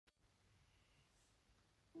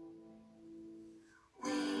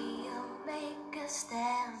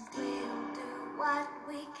stand, we'll do what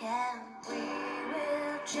we can. We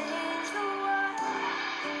will change the world.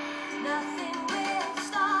 Nothing will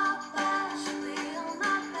stop us. We'll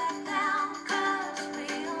not back down, 'cause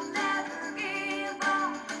we'll never give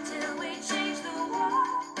up till we change the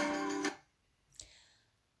world.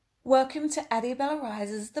 Welcome to Adiabella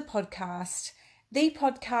Rises, the podcast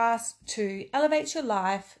to elevate your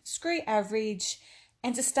life, screw average,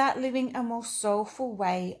 and to start living a more soulful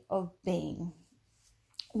way of being.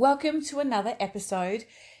 Welcome to another episode,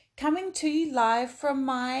 coming to you live from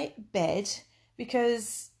my bed,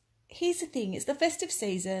 because here's the thing, it's the festive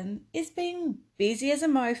season. It's been busy as a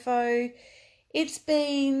mofo. It's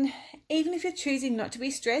been, even if you're choosing not to be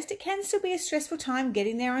stressed, it can still be a stressful time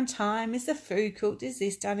getting there on time. Is the food cooked? Is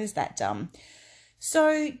this done? Is that done?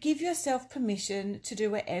 So give yourself permission to do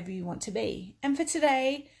whatever you want to be. And for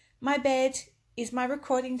today, my bed is my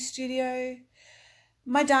recording studio,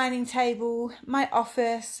 my dining table, my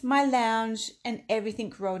office, my lounge, and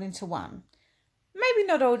everything rolled into one. Maybe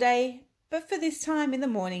not all day, but for this time in the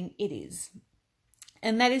morning, it is.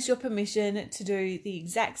 And that is your permission to do the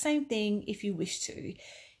exact same thing if you wish to.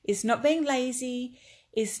 It's not being lazy.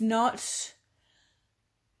 It's not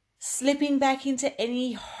slipping back into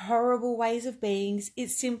any horrible ways of being.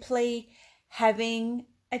 It's simply having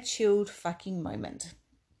a chilled fucking moment.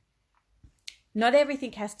 Not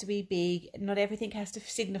everything has to be big. Not everything has to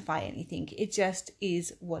signify anything. It just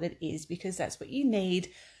is what it is, because that's what you need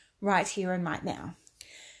right here and right now.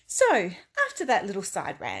 So after that little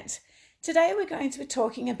side rant, today we're going to be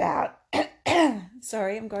talking about,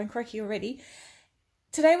 sorry, I'm going croaky already.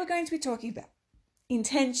 Today we're going to be talking about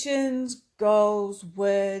intentions, goals,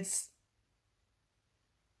 words,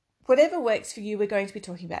 whatever works for you, we're going to be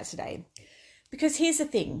talking about today. Because here's the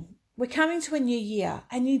thing, we're coming to a new year,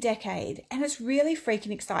 a new decade, and it's really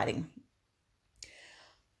freaking exciting.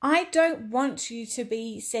 I don't want you to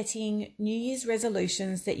be setting New Year's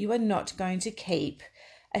resolutions that you are not going to keep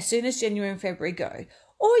as soon as January and February go.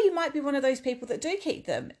 Or you might be one of those people that do keep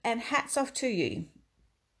them, and hats off to you.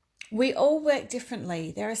 We all work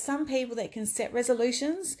differently. There are some people that can set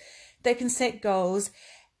resolutions, they can set goals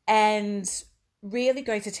and really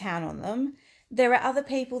go to town on them. There are other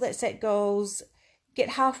people that set goals,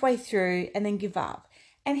 get halfway through and then give up.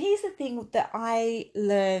 And here's the thing that I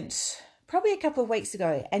learnt probably a couple of weeks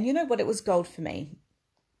ago, and you know what, it was gold for me.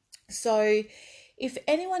 So if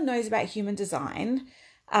anyone knows about human design,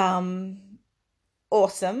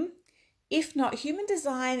 awesome. If not, human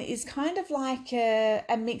design is kind of like a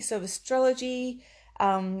mix of astrology,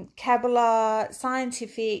 Kabbalah,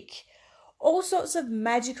 scientific, all sorts of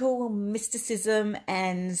magical mysticism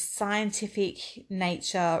and scientific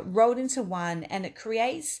nature rolled into one, and it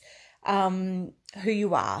creates who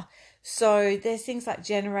you are. So there's things like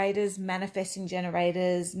generators, manifestors,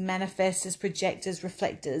 projectors,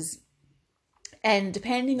 reflectors. And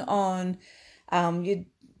depending on your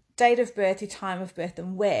date of birth, your time of birth,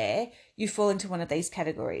 and where, you fall into one of these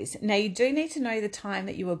categories. Now, you do need to know the time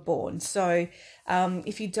that you were born. So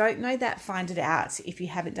if you don't know that, find it out if you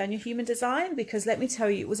haven't done your human design, because let me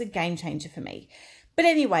tell you, it was a game changer for me. But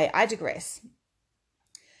anyway, I digress.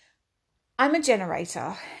 I'm a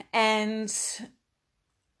generator, and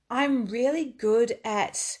I'm really good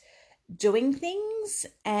at doing things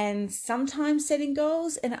and sometimes setting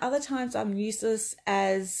goals, and other times I'm useless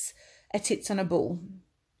as a tits on a bull.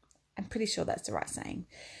 I'm pretty sure that's the right saying.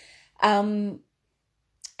 And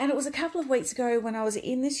it was a couple of weeks ago when I was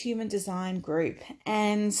in this human design group,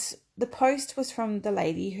 and the post was from the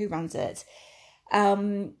lady who runs it.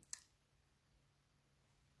 And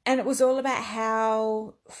it was all about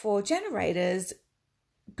how for generators,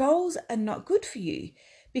 goals are not good for you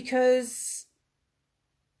because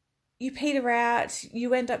you peter out,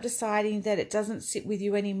 you end up deciding that it doesn't sit with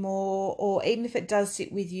you anymore, or even if it does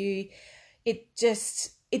sit with you, it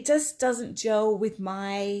just doesn't gel with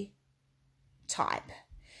my type.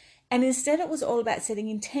 And instead it was all about setting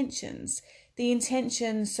intentions. The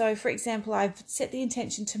intention, so for example, I've set the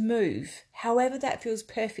intention to move, however that feels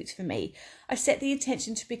perfect for me. I've set the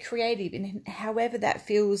intention to be creative in however that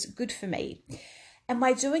feels good for me. And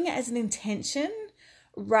by doing it as an intention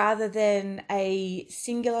rather than a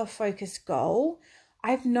singular focused goal,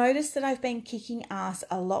 I've noticed that I've been kicking ass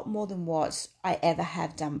a lot more than what I ever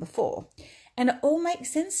have done before. And it all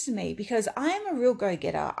makes sense to me because I am a real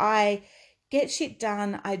go-getter. I get shit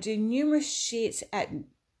done. I do numerous shit at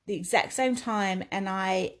the exact same time, and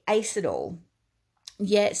I ace it all.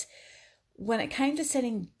 Yet when it came to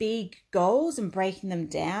setting big goals and breaking them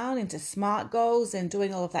down into smart goals and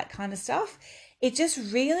doing all of that kind of stuff, it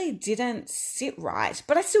just really didn't sit right.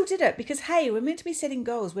 But I still did it because, hey, we're meant to be setting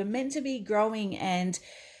goals. We're meant to be growing and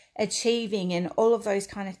achieving and all of those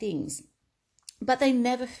kind of things. But they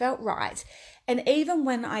never felt right. And even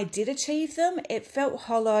when I did achieve them, it felt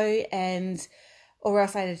hollow, or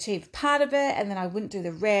else I'd achieve part of it and then I wouldn't do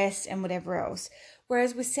the rest and whatever else.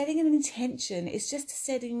 Whereas with setting an intention, it's just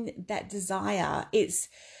setting that desire. It's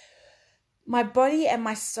my body and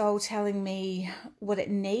my soul telling me what it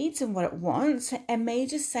needs and what it wants, and me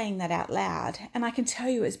just saying that out loud. And I can tell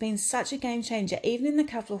you it's been such a game changer, even in the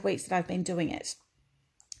couple of weeks that I've been doing it.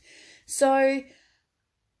 So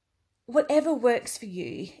whatever works for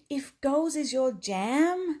you, if goals is your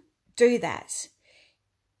jam, do that.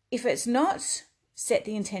 If it's not, set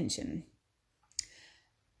the intention.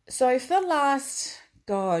 So for the last,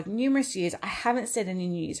 numerous years, I haven't set any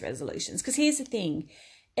New Year's resolutions, because here's the thing.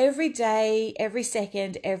 Every day, every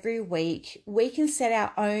second, every week, we can set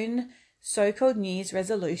our own so-called New Year's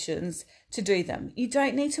resolutions to do them. You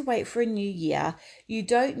don't need to wait for a new year. You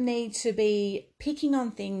don't need to be picking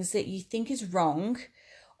on things that you think is wrong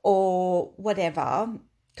or whatever,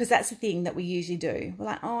 because that's the thing that we usually do. We're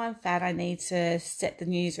like, oh, I'm fat. I need to set the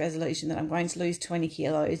New Year's resolution that I'm going to lose 20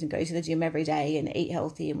 kilos and go to the gym every day and eat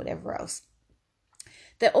healthy and whatever else.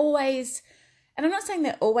 They're always, and I'm not saying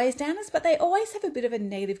they're always downers, but they always have a bit of a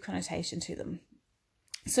negative connotation to them.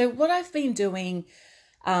 So what I've been doing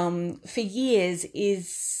for years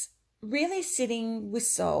is really sitting with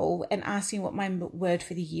soul and asking what my word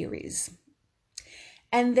for the year is.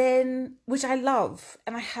 And then, which I love,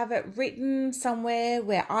 and I have it written somewhere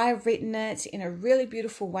where I've written it in a really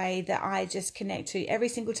beautiful way that I just connect to every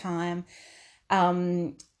single time.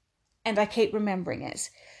 And I keep remembering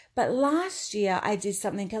it. But last year I did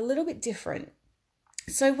something a little bit different.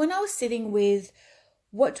 So when I was sitting with,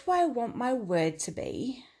 what do I want my word to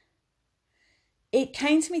be? It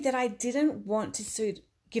came to me that I didn't want to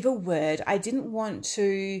give a word. I didn't want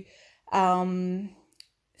to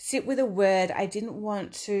sit with a word. I didn't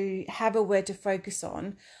want to have a word to focus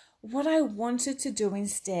on. What I wanted to do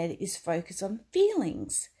instead is focus on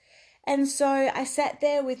feelings. And so I sat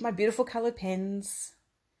there with my beautiful colored pens,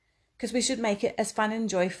 because we should make it as fun and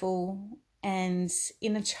joyful and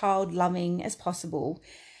inner child loving as possible.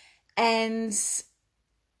 And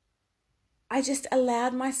I just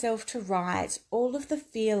allowed myself to write all of the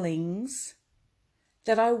feelings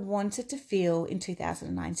that I wanted to feel in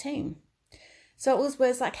 2019. So it was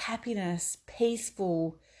words like happiness,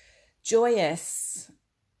 peaceful, joyous,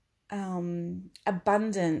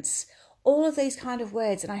 abundance, all of these kind of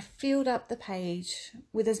words. And I filled up the page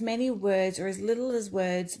with as many words or as little as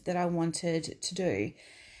words that I wanted to do.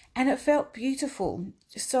 And it felt beautiful.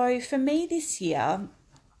 So for me this year,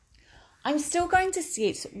 I'm still going to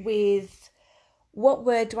sit with, what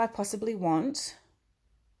word do I possibly want?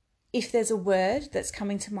 If there's a word that's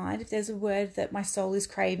coming to mind, if there's a word that my soul is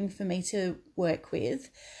craving for me to work with,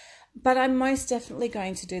 but I'm most definitely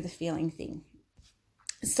going to do the feeling thing.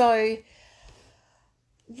 So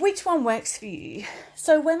which one works for you?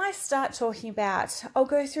 So when I start talking about, I'll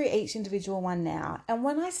go through each individual one now. And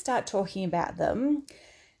when I start talking about them,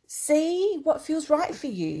 see what feels right for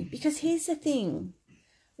you. Because here's the thing.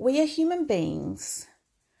 We are human beings.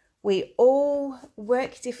 We all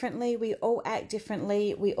work differently. We all act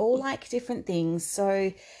differently. We all like different things.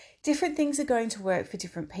 So different things are going to work for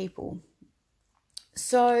different people.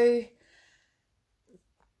 So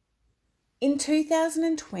in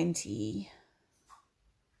 2020,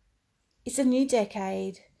 it's a new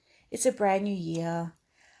decade. It's a brand new year.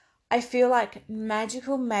 I feel like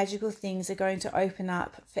magical things are going to open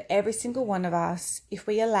up for every single one of us if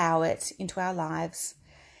we allow it into our lives.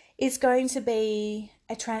 It's going to be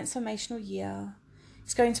a transformational year.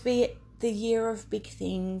 It's going to be the year of big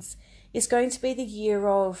things. It's going to be the year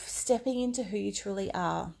of stepping into who you truly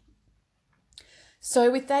are.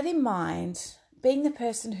 So with that in mind, being the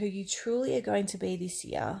person who you truly are going to be this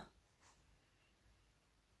year,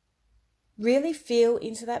 really feel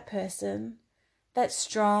into that person, that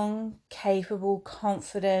strong, capable,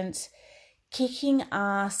 confident, kicking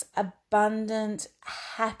ass, abundant,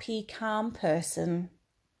 happy, calm person.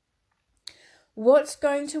 What's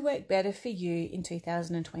going to work better for you in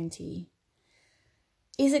 2020?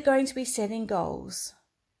 Is it going to be setting goals?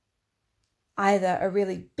 Either a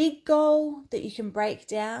really big goal that you can break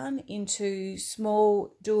down into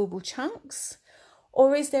small, doable chunks,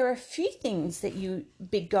 or is there a few things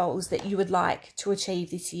big goals that you would like to achieve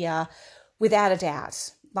this year without a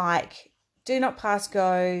doubt? Like, do not pass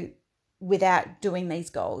go without doing these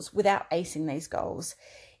goals, without acing these goals.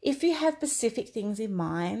 If you have specific things in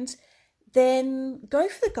mind, then go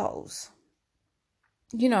for the goals.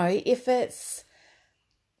 You know, if it's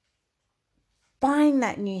buying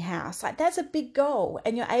that new house. Like, that's a big goal,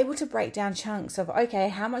 and you're able to break down chunks of, okay,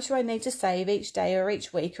 how much do I need to save each day or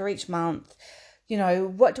each week or each month? You know,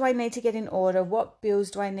 what do I need to get in order? What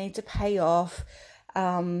bills do I need to pay off?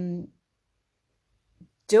 Do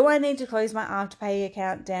I need to close my Afterpay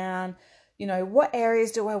account down? You know, what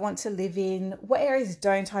areas do I want to live in? What areas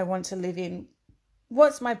don't I want to live in?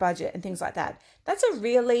 What's my budget and things like that? That's a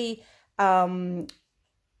really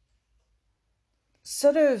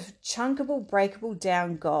sort of chunkable, breakable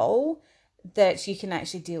down goal that you can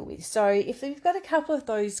actually deal with. So if you've got a couple of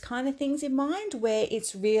those kind of things in mind where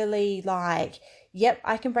it's really like, yep,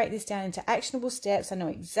 I can break this down into actionable steps. I know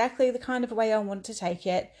exactly the kind of way I want to take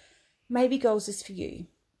it. Maybe goals is for you.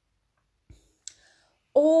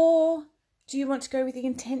 Or do you want to go with the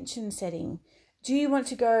intention setting? Do you want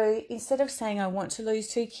to go, instead of saying, I want to lose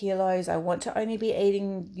 2 kilos, I want to only be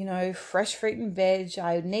eating, you know, fresh fruit and veg,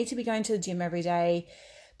 I need to be going to the gym every day,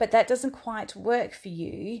 but that doesn't quite work for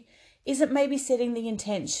you? Is it maybe setting the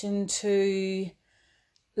intention to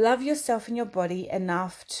love yourself and your body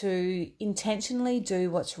enough to intentionally do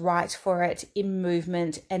what's right for it in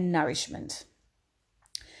movement and nourishment?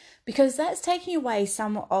 Because that's taking away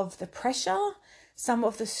some of the pressure, some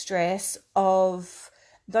of the stress of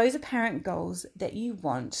those apparent goals that you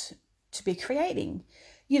want to be creating.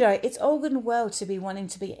 You know, it's all good and well to be wanting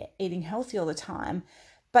to be eating healthy all the time,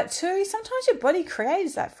 but two, sometimes your body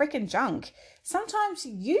craves that freaking junk. Sometimes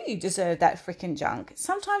you deserve that freaking junk.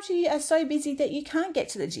 Sometimes you are so busy that you can't get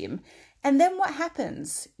to the gym. And then what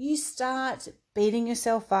happens? You start beating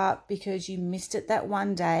yourself up because you missed it that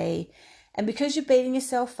one day. And because you're beating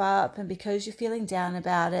yourself up and because you're feeling down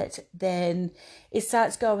about it, then it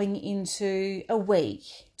starts going into a week,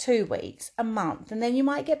 2 weeks, a month, and then you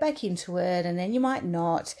might get back into it and then you might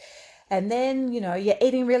not. And then, you know, you're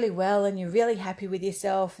eating really well and you're really happy with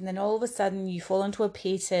yourself. And then all of a sudden you fall into a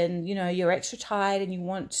pit and, you know, you're extra tired and you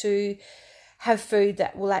want to have food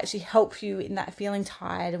that will actually help you in that feeling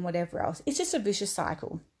tired and whatever else. It's just a vicious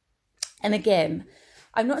cycle. And again,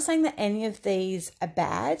 I'm not saying that any of these are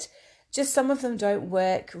bad. Just some of them don't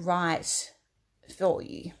work right for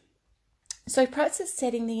you. So perhaps it's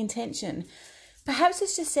setting the intention. Perhaps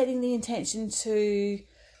it's just setting the intention to,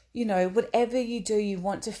 you know, whatever you do, you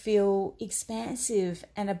want to feel expansive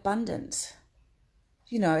and abundant.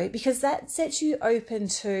 You know, because that sets you open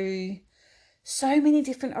to so many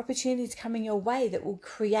different opportunities coming your way that will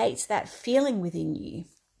create that feeling within you.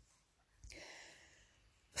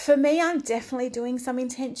 For me, I'm definitely doing some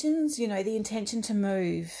intentions, you know, the intention to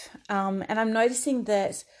move. And I'm noticing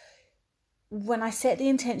that when I set the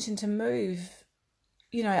intention to move,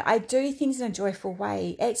 you know, I do things in a joyful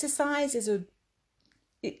way. Exercise is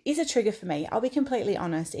a trigger for me. I'll be completely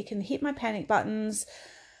honest. It can hit my panic buttons.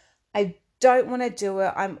 I don't want to do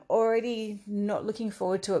it. I'm already not looking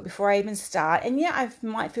forward to it before I even start. And yeah, I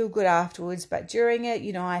might feel good afterwards, but during it,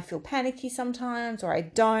 you know, I feel panicky sometimes, or I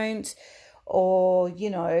don't. Or, you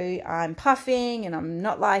know, I'm puffing and I'm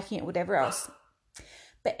not liking it, whatever else.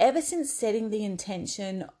 But ever since setting the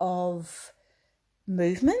intention of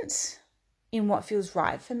movement in what feels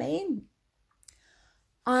right for me,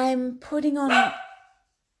 I'm putting on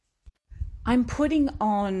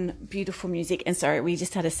beautiful music. And sorry, we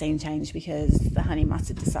just had a scene change because the honey must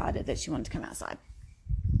have decided that she wanted to come outside.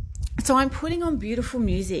 So I'm putting on beautiful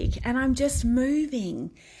music and I'm just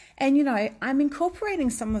moving. And, you know, I'm incorporating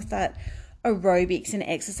some of that aerobics and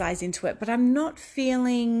exercise into it, but I'm not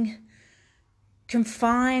feeling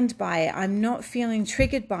confined by it. I'm not feeling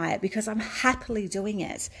triggered by it because I'm happily doing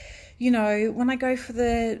it. You know, when I go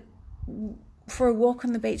for a walk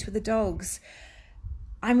on the beach with the dogs,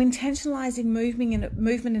 I'm intentionalizing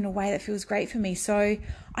movement in a way that feels great for me. So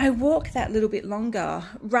I walk that little bit longer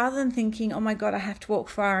rather than thinking, oh my God, I have to walk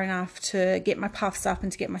far enough to get my puffs up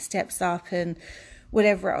and to get my steps up and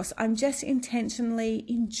whatever else. I'm just intentionally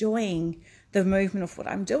enjoying the movement of what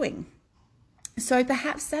I'm doing. So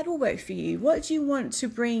perhaps that will work for you. What do you want to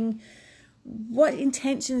bring? What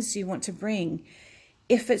intentions do you want to bring?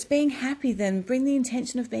 If it's being happy, then bring the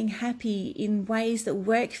intention of being happy in ways that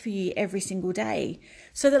work for you every single day.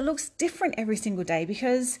 So that it looks different every single day,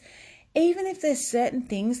 because even if there's certain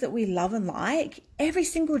things that we love and like, every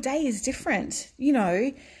single day is different. You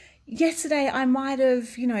know, yesterday I might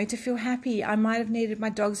have, you know, to feel happy, I might have needed my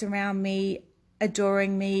dogs around me,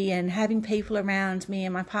 adoring me and having people around me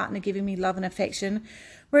and my partner giving me love and affection.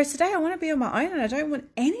 Whereas today I want to be on my own and I don't want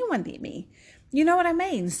anyone near me. You know what I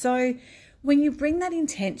mean? So when you bring that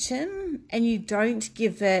intention and you don't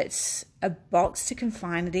give it a box to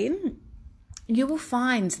confine it in, you will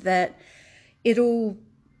find that it'll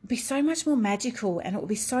be so much more magical and it will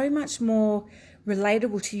be so much more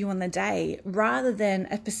relatable to you on the day, rather than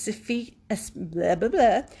a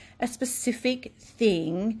specific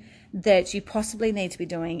thing that you possibly need to be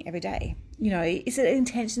doing every day. Is it an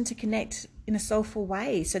intention to connect in a soulful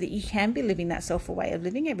way so that you can be living that soulful way of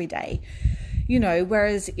living every day?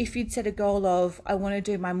 Whereas if you'd set a goal of, I want to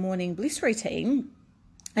do my morning bliss routine,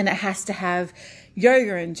 and it has to have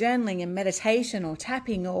yoga and journaling and meditation or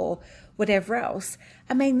tapping or whatever else,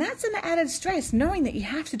 that's an added stress, knowing that you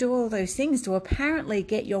have to do all those things to apparently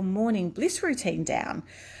get your morning bliss routine down.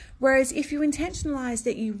 Whereas if you intentionalize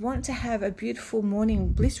that you want to have a beautiful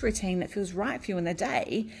morning bliss routine that feels right for you in the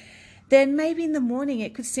day, then maybe in the morning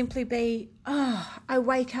it could simply be, I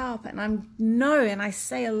wake up and I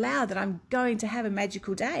say aloud that I'm going to have a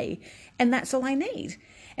magical day, and that's all I need.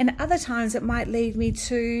 And other times it might lead me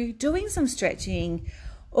to doing some stretching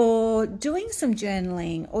or doing some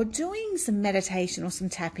journaling or doing some meditation or some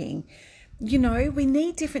tapping. We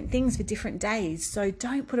need different things for different days, so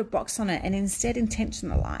don't put a box on it and instead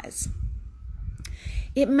intentionalize.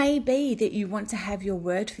 It may be that you want to have your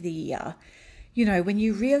word for the year. When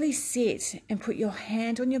you really sit and put your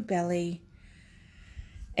hand on your belly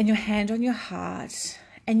and your hand on your heart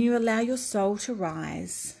and you allow your soul to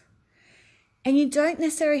rise. And you don't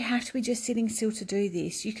necessarily have to be just sitting still to do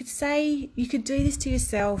this. You could do this to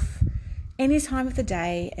yourself any time of the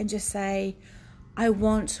day and just say, I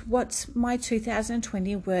want what my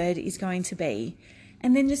 2020 word is going to be.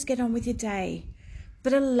 And then just get on with your day.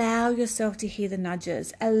 But allow yourself to hear the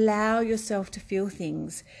nudges. Allow yourself to feel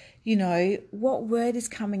things. What word is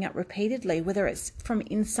coming up repeatedly, whether it's from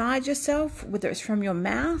inside yourself, whether it's from your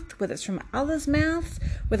mouth, whether it's from others' mouth,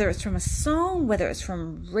 whether it's from a song, whether it's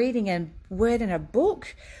from reading a word in a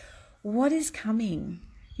book. What is coming?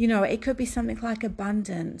 It could be something like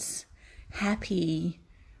abundance, happy,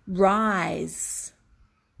 rise.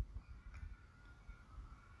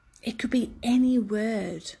 It could be any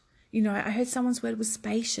word. I heard someone's word was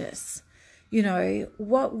spacious.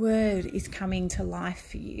 What word is coming to life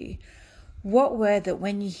for you? What word that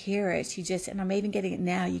when you hear it, and I'm even getting it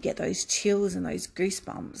now, you get those chills and those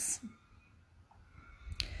goosebumps.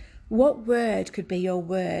 What word could be your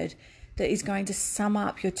word that is going to sum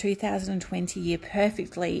up your 2020 year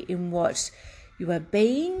perfectly in what you are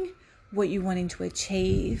being, what you're wanting to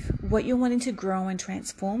achieve, what you're wanting to grow and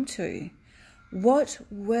transform to? What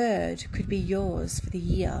word could be yours for the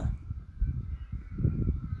year?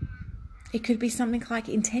 It could be something like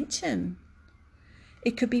intention.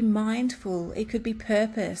 It could be mindful. It could be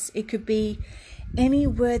purpose. It could be any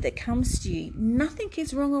word that comes to you. Nothing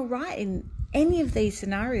is wrong or right in any of these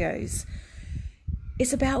scenarios.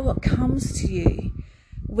 It's about what comes to you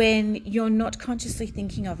when you're not consciously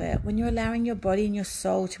thinking of it, when you're allowing your body and your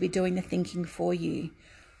soul to be doing the thinking for you.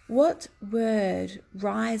 What word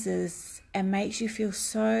rises and makes you feel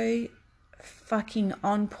so fucking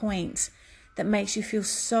on point, that makes you feel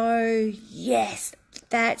so, yes,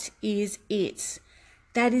 that is it.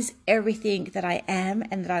 That is everything that I am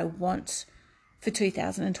and that I want for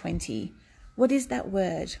 2020. What is that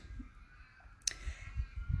word?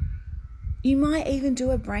 You might even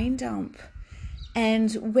do a brain dump.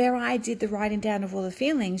 And where I did the writing down of all the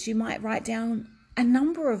feelings, you might write down a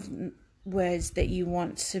number of words that you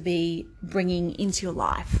want to be bringing into your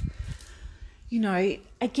life.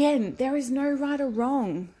 Again, there is no right or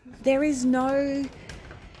wrong. There is no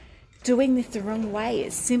doing this the wrong way.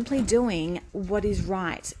 It's simply doing what is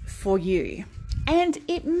right for you. And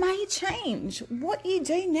it may change. What you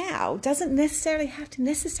do now doesn't necessarily have to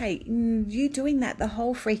necessitate you doing that the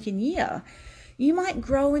whole freaking year. You might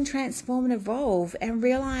grow and transform and evolve and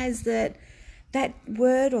realize that that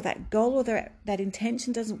word or that goal or that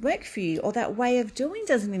intention doesn't work for you, or that way of doing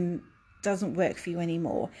doesn't work for you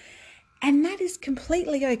anymore. And that is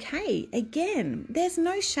completely okay. Again, there's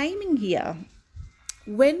no shaming here.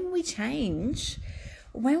 When we change,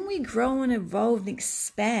 when we grow and evolve and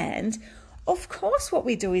expand, of course what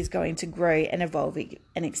we do is going to grow and evolve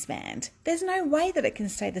and expand. There's no way that it can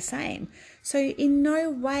stay the same. So in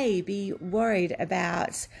no way be worried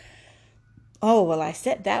about, I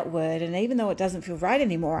set that word, and even though it doesn't feel right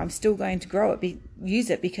anymore, I'm still going to grow it,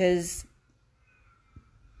 use it because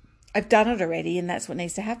I've done it already and that's what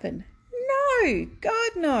needs to happen. No,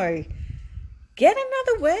 God, no. Get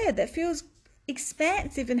another word that feels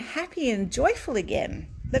expansive and happy and joyful again,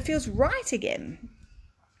 that feels right again.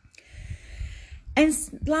 And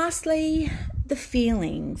lastly, the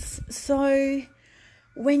feelings. So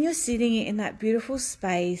when you're sitting in that beautiful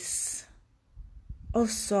space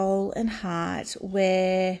of soul and heart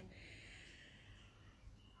where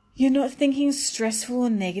you're not thinking stressful or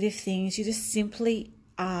negative things, you just simply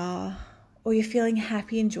are, or you're feeling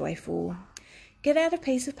happy and joyful, get out a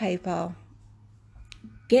piece of paper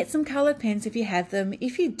Get some coloured pens if you have them.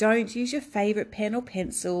 If you don't, use your favourite pen or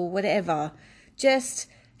pencil, whatever. Just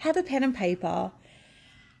have a pen and paper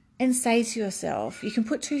and say to yourself, you can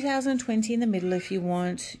put 2020 in the middle if you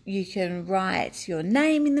want. You can write your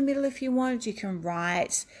name in the middle if you want. You can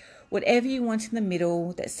write whatever you want in the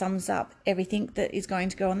middle that sums up everything that is going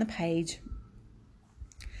to go on the page.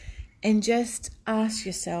 And just ask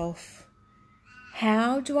yourself,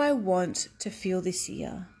 how do I want to feel this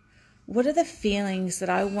year? What are the feelings that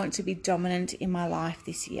I want to be dominant in my life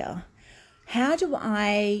this year? How do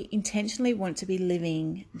I intentionally want to be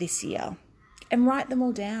living this year? And write them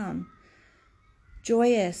all down.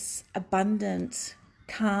 Joyous, abundant,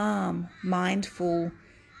 calm, mindful,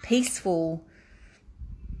 peaceful,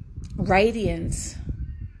 radiant,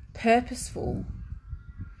 purposeful.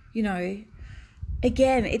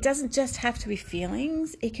 Again, it doesn't just have to be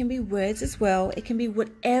feelings. It can be words as well. It can be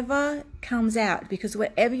whatever comes out, because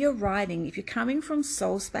whatever you're writing, if you're coming from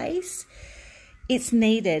soul space, it's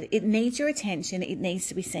needed. It needs your attention. It needs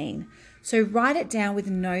to be seen. So write it down with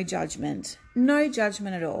no judgment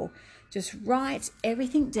at all. Just write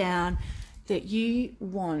everything down that you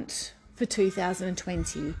want for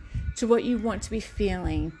 2020, to what you want to be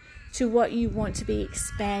feeling, to what you want to be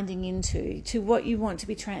expanding into, to what you want to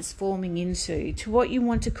be transforming into, to what you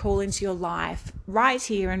want to call into your life right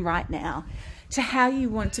here and right now, to how you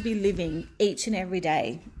want to be living each and every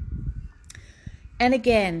day. And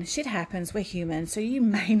again, shit happens, we're human, so you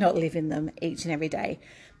may not live in them each and every day.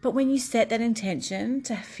 But when you set that intention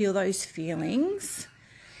to feel those feelings,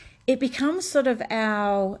 it becomes sort of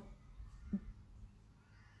our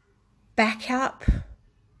backup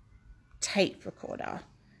tape recorder.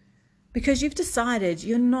 Because you've decided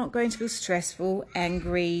you're not going to feel stressful,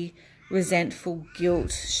 angry, resentful,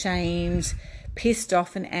 guilt, shamed, pissed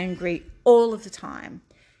off and angry all of the time.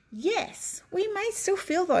 Yes, we may still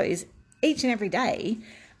feel those each and every day,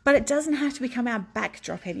 but it doesn't have to become our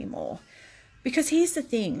backdrop anymore. Because here's the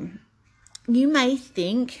thing, you may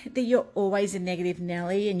think that you're always a negative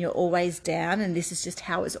Nelly and you're always down and this is just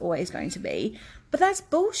how it's always going to be, but that's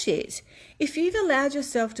bullshit. If you've allowed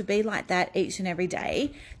yourself to be like that each and every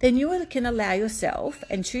day, then you can allow yourself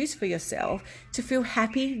and choose for yourself to feel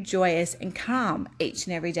happy, joyous and calm each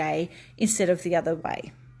and every day instead of the other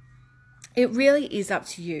way. It really is up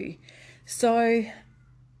to you. So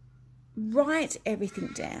write everything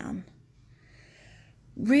down.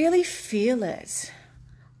 Really feel it.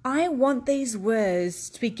 I want these words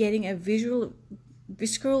to be getting a visceral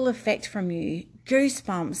effect from you.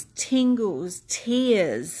 Goosebumps, tingles,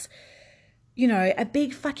 tears, a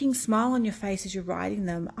big fucking smile on your face as you're writing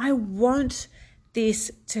them. I want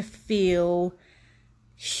this to feel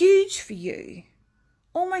huge for you.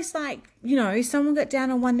 Almost like, someone got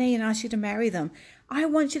down on one knee and asked you to marry them. I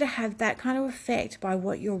want you to have that kind of effect by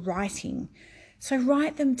what you're writing. So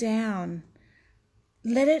write them down.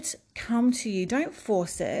 Let it come to you. Don't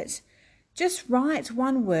force it. Just write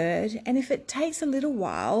one word, and if it takes a little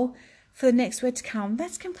while for the next word to come,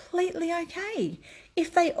 that's completely okay.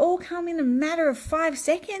 If they all come in a matter of 5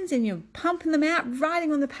 seconds and you're pumping them out,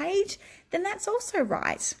 writing on the page, then that's also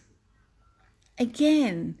right.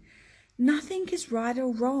 Again, nothing is right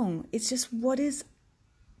or wrong. It's just what is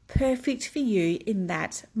perfect for you in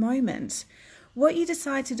that moment. What you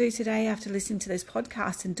decide to do today after listening to this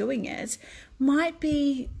podcast and doing it might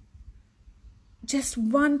be just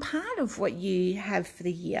one part of what you have for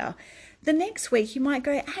the year. The next week you might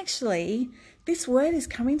go, actually, this word is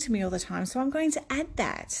coming to me all the time, so I'm going to add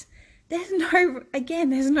that. There's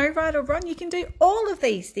no right or wrong. You can do all of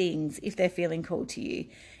these things if they're feeling called to you.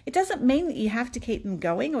 It doesn't mean that you have to keep them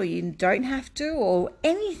going or you don't have to or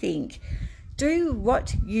anything. Do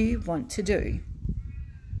what you want to do.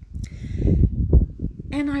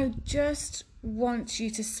 And I just want you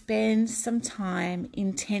to spend some time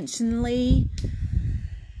intentionally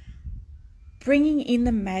bringing in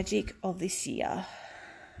the magic of this year.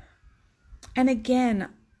 And again,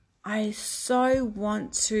 I so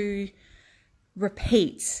want to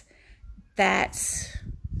repeat that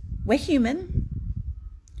we're human,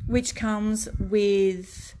 which comes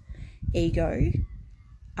with ego,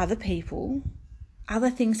 other people, other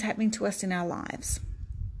things happening to us in our lives.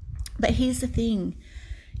 But here's the thing.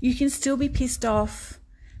 You can still be pissed off,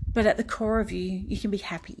 but at the core of you, you can be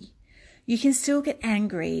happy. You can still get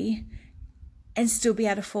angry and still be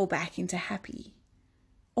able to fall back into happy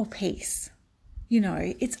or peace.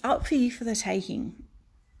 It's up for you for the taking.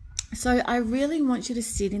 So I really want you to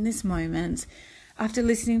sit in this moment after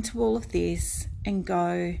listening to all of this and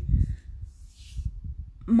go,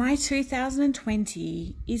 my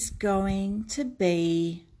 2020 is going to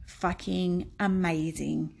be fucking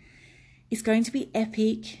amazing. It's going to be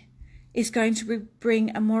epic. is going to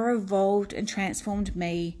bring a more evolved and transformed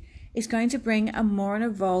me. It's going to bring a more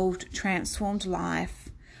evolved, transformed life.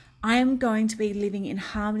 I am going to be living in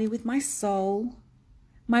harmony with my soul,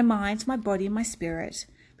 my mind, my body, and my spirit.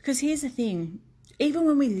 Because here's the thing, even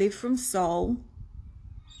when we live from soul,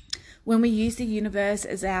 when we use the universe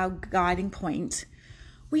as our guiding point,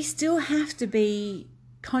 we still have to be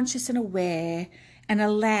conscious and aware and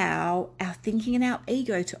allow our thinking and our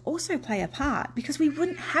ego to also play a part, because we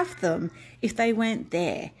wouldn't have them if they weren't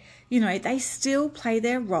there. You know, they still play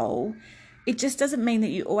their role. It just doesn't mean that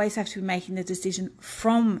you always have to be making the decision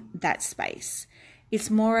from that space. It's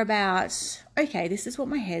more about, okay, this is what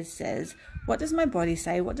my head says. What does my body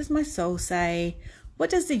say? What does my soul say? What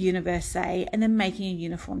does the universe say? And then making a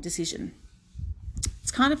uniform decision.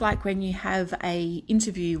 It's kind of like when you have an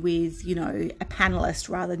interview with, you know, a panelist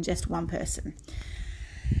rather than just one person.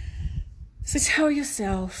 So tell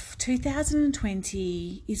yourself,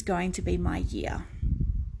 2020 is going to be my year.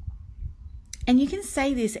 And you can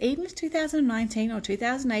say this even if 2019 or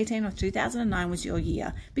 2018 or 2009 was your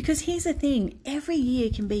year. Because here's the thing, every year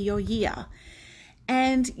can be your year.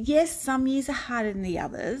 And yes, some years are harder than the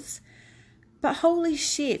others. But holy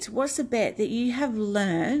shit, what's the bet that you have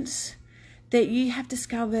learnt, that you have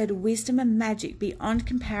discovered wisdom and magic beyond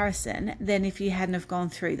comparison than if you hadn't have gone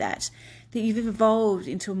through that. That you've evolved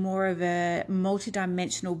into more of a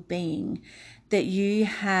multidimensional being, that you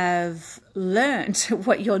have learnt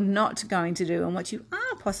what you're not going to do and what you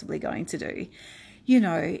are possibly going to do. You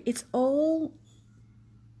know, it's all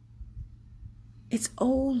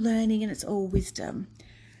learning and it's all wisdom.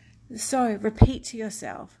 So repeat to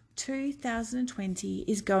yourself, 2020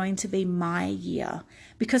 is going to be my year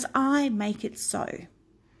because I make it so.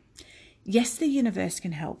 Yes, the universe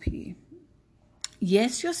can help you.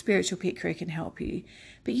 Yes, your spiritual pit crew can help you.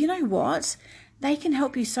 But you know what? They can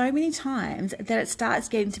help you so many times that it starts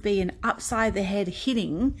getting to be an upside the head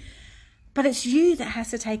hitting. But it's you that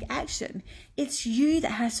has to take action. It's you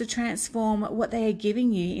that has to transform what they are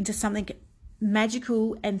giving you into something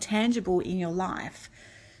magical and tangible in your life.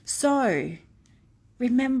 So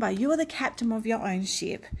remember, you are the captain of your own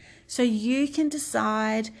ship. So you can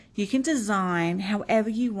decide, you can design however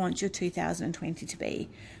you want your 2020 to be.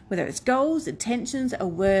 Whether it's goals, intentions, a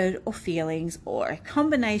word or feelings, or a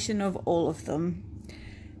combination of all of them.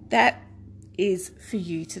 That is for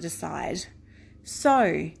you to decide.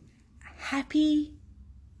 So, happy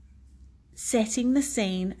setting the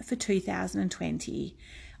scene for 2020.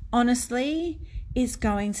 Honestly, it's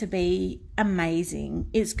going to be amazing.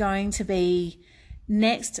 It's going to be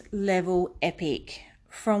next level epic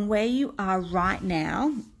from where you are right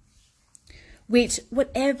now, which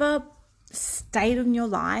whatever state in your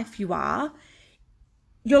life you are,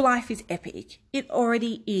 your life is epic. It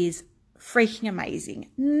already is freaking amazing,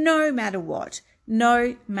 no matter what.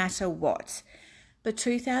 But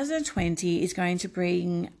 2020 is going to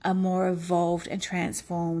bring a more evolved and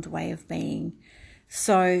transformed way of being.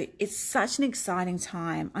 So it's such an exciting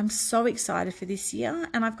time. I'm so excited for this year.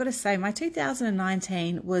 And I've got to say, my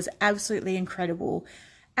 2019 was absolutely incredible.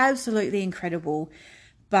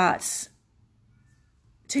 But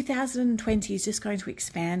 2020 is just going to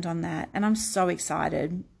expand on that. And I'm so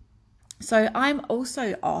excited. So I'm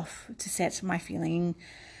also off to set my feeling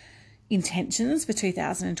intentions for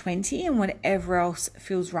 2020 and whatever else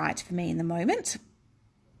feels right for me in the moment.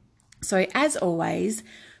 So as always,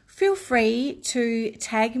 feel free to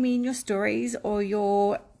tag me in your stories or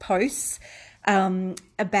your posts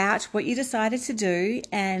about what you decided to do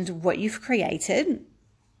and what you've created.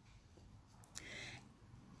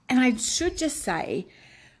 And I should just say,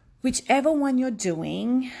 whichever one you're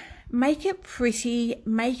doing, make it pretty,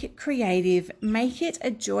 make it creative, make it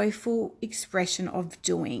a joyful expression of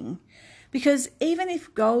doing. Because even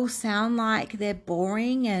if goals sound like they're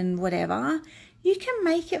boring and whatever, you can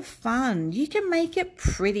make it fun. You can make it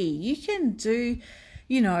pretty. You can do,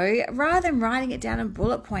 rather than writing it down in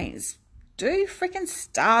bullet points, do freaking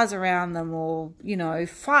stars around them or,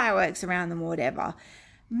 fireworks around them or whatever.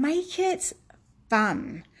 Make it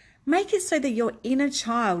fun. Make it so that your inner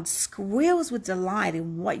child squeals with delight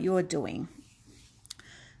in what you're doing.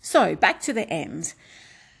 So back to the end.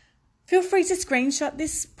 Feel free to screenshot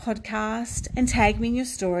this podcast and tag me in your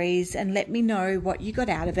stories and let me know what you got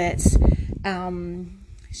out of it.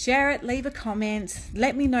 Share it, leave a comment,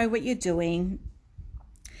 let me know what you're doing,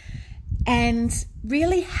 and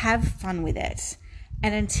really have fun with it.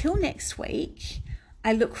 And until next week,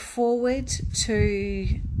 I look forward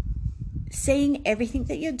to seeing everything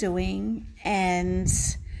that you're doing and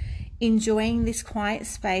enjoying this quiet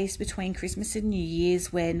space between Christmas and New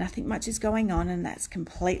Year's where nothing much is going on, and that's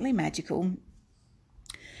completely magical.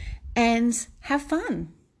 And have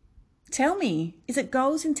fun. Tell me, is it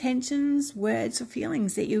goals, intentions, words, or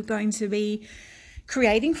feelings that you're going to be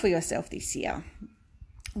creating for yourself this year?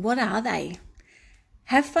 What are they?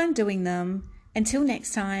 Have fun doing them. Until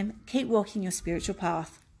next time, keep walking your spiritual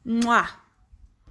path. Mwah!